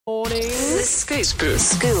Morning. The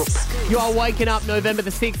Scoop. You are waking up November the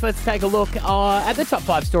 6th. Let's take a look at the top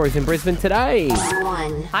 5 stories in Brisbane today.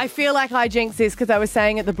 I feel like I jinxed this because I was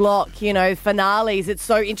saying at the block, finales, it's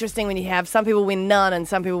so interesting when you have some people win none and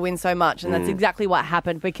some people win so much. And that's exactly what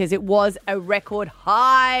happened because it was a record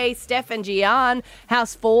high. Steph and Gian,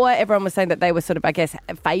 House 4, everyone was saying that they were sort of, I guess,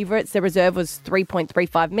 favourites. The reserve was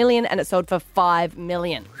 $3.35 million and it sold for $5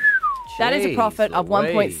 million. That is a profit of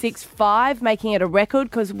 1.65, making it a record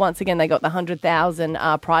because, once again, they got the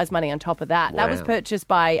 $100,000 prize money on top of that. Wow. That was purchased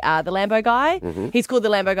by the Lambo guy. Mm-hmm. He's called the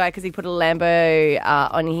Lambo guy because he put a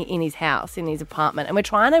Lambo in his house, in his apartment. And we're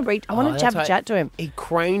trying to reach... I want to have a chat to him. He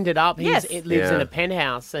craned it up. Yes. It lives in a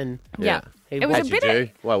penthouse. And yeah. It was a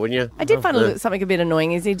bit... Why wouldn't you? I did find something a bit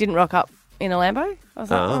annoying is he didn't rock up in a Lambo. I was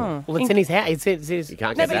like, Well, it's in his house. It's you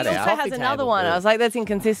can't get that out. He also has another one. I was like, that's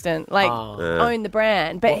inconsistent. Own the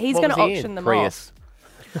brand. But he's going to auction them off.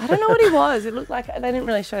 I don't know what he was. It looked like they didn't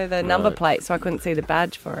really show the number plate, so I couldn't see the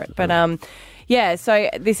badge for it. But, so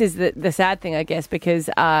this is the sad thing, I guess, because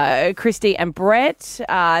Christy and Brett,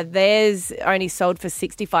 theirs only sold for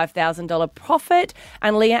 $65,000 profit.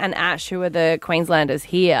 And Leah and Ash, who are the Queenslanders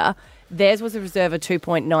here, theirs was a reserve of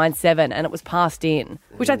 2.97 and it was passed in,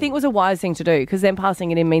 which I think was a wise thing to do because then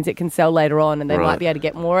passing it in means it can sell later on and they might be able to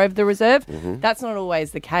get more of the reserve. Mm-hmm. That's not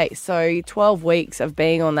always the case. So 12 weeks of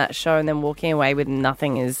being on that show and then walking away with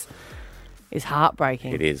nothing is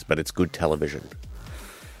heartbreaking. It is, but it's good television.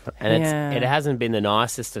 And it hasn't been the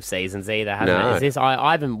nicest of seasons either, hasn't it?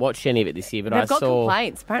 I haven't watched any of it this year, but they've got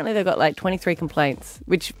complaints. Apparently they've got like 23 complaints,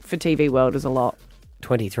 which for TV World is a lot.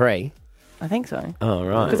 23? I think so. Oh,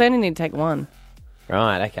 right. Because they only need to take one.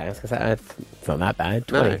 Right, okay. I was going to say, it's not that bad.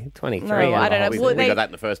 23. No, I don't know. We got that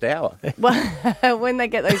in the first hour. Well, when they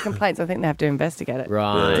get those complaints, I think they have to investigate it.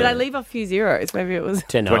 Right. Did I leave off a few zeros? Maybe it was...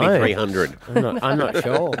 2,300. I'm not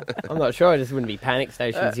sure. I'm not sure. It just wouldn't be panic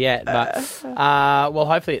stations yet. But,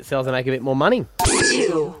 hopefully it sells and make a bit more money.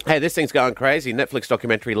 Hey, this thing's going crazy. Netflix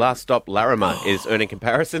documentary Last Stop Larrimah is earning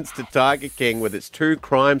comparisons to Tiger King with its true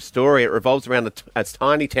crime story. It revolves around a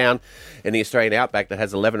tiny town in the Australian outback that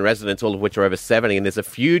has 11 residents, all of which are over 70, and there's a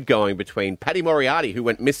feud going between Paddy Moriarty, who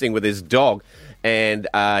went missing with his dog, and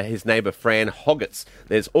his neighbour Fran Hoggets.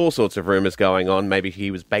 There's all sorts of rumours going on. Maybe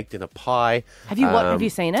he was baked in a pie. Have you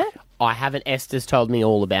seen it? I haven't. Esther's told me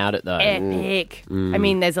all about it, though. Epic. I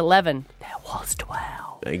mean, there's 11. There was 12.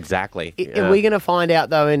 Exactly. Are we going to find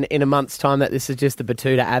out, though, in a month's time that this is just the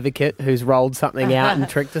Batuta advocate who's rolled something out and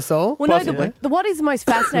tricked us all? Well, no, what is most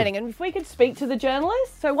fascinating, and if we could speak to the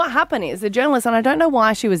journalist. So what happened is the journalist, and I don't know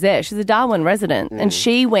why she was there, she's a Darwin resident, and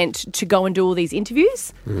she went to go and do all these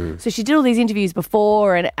interviews. So she did all these interviews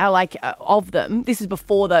before, and of them, this is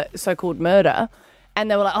before the so-called murder. And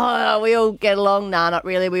they were like, oh, we all get along. Nah, not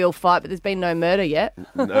really. We all fight, but there's been no murder yet.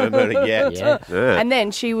 No murder yet. Yeah. And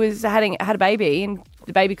then she had a baby and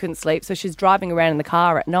the baby couldn't sleep, so she's driving around in the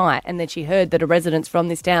car at night and then she heard that a resident from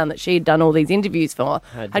this town that she had done all these interviews for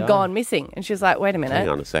had gone missing. And she was like, wait a minute. Hang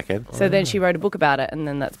on a second. So then she wrote a book about it and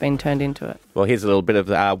then that's been turned into it. Well, here's a little bit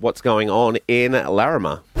of what's going on in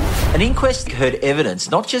Larrimah. An inquest heard evidence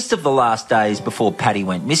not just of the last days before Paddy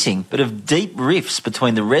went missing, but of deep rifts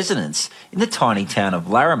between the residents in the tiny town of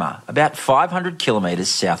Larrimah, about 500 kilometres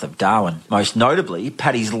south of Darwin. Most notably,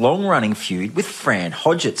 Paddy's long-running feud with Fran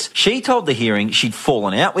Hoggets. She told the hearing she'd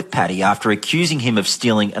fallen out with Paddy after accusing him of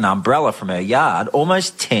stealing an umbrella from her yard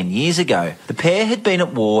almost 10 years ago. The pair had been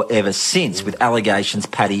at war ever since, with allegations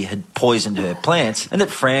Paddy had poisoned her plants and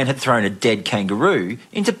that Fran had thrown a dead kangaroo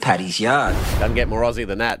into Paddy's yard. Doesn't get more Aussie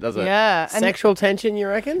than that, does it? Yeah. Sexual tension, you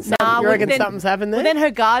reckon? You reckon something's happened there? Well, then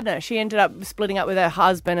her gardener, she ended up splitting up with her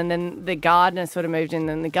husband and then the gardener sort of moved in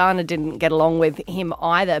and the gardener didn't get along with him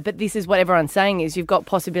either. But this is what everyone's saying is you've got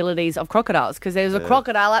possibilities of crocodiles because there's a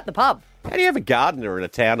crocodile at the pub. How do you have a gardener in a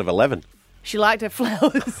town of 11? She liked her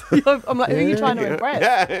flowers. I'm like, who are you trying to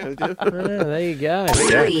impress? There you go.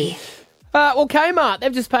 3. Well, Kmart,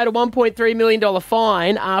 they've just paid a $1.3 million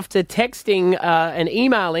fine after texting and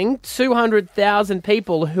emailing 200,000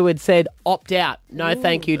 people who had said, opt out. No,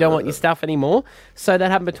 thank you, don't want your stuff anymore. So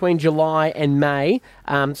that happened between July and May.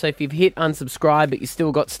 So if you've hit unsubscribe but you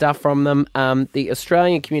still got stuff from them, the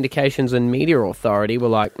Australian Communications and Media Authority were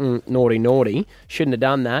like, naughty, shouldn't have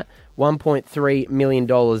done that. $1.3 million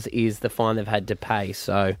is the fine they've had to pay.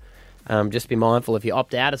 So just be mindful if you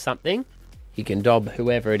opt out of something, you can dob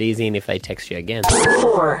whoever it is in if they text you again.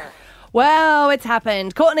 4. Well, it's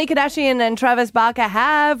happened. Kourtney Kardashian and Travis Barker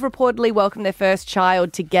have reportedly welcomed their first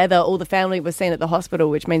child together. All the family was seen at the hospital,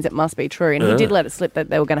 which means it must be true. And he did let it slip that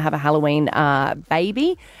they were going to have a Halloween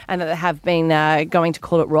baby and that they have been going to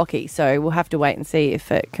call it Rocky. So we'll have to wait and see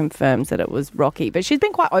if it confirms that it was Rocky. But she's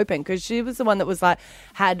been quite open because she was the one that was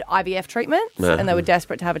had IVF treatments and they were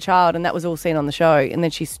desperate to have a child, and that was all seen on the show. And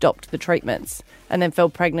then she stopped the treatments and then fell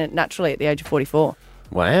pregnant naturally at the age of 44.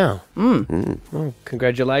 Wow. Well,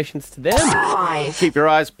 congratulations to them. Keep your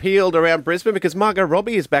eyes peeled around Brisbane because Margot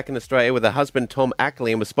Robbie is back in Australia with her husband Tom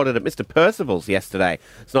Ackley and was spotted at Mr. Percival's yesterday.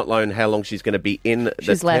 It's not known how long she's going to be in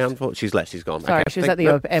the town for. She's left. She's gone. Sorry, she was at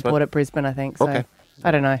the airport at Brisbane, I think. So Okay.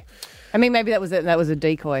 I don't know. I mean, maybe that was a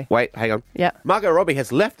decoy. Wait, hang on. Yeah. Margot Robbie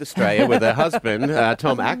has left Australia with her husband,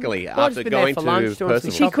 Tom Ackley, after going to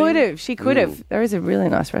Percival's. She could have. There is a really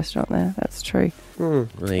nice restaurant there. That's true.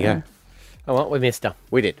 There you go. Oh, well, we missed her.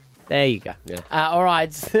 We did. There you go. Yeah. All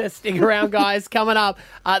right, stick around, guys. Coming up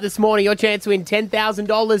this morning, your chance to win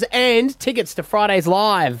 $10,000 and tickets to Friday's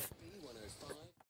Live.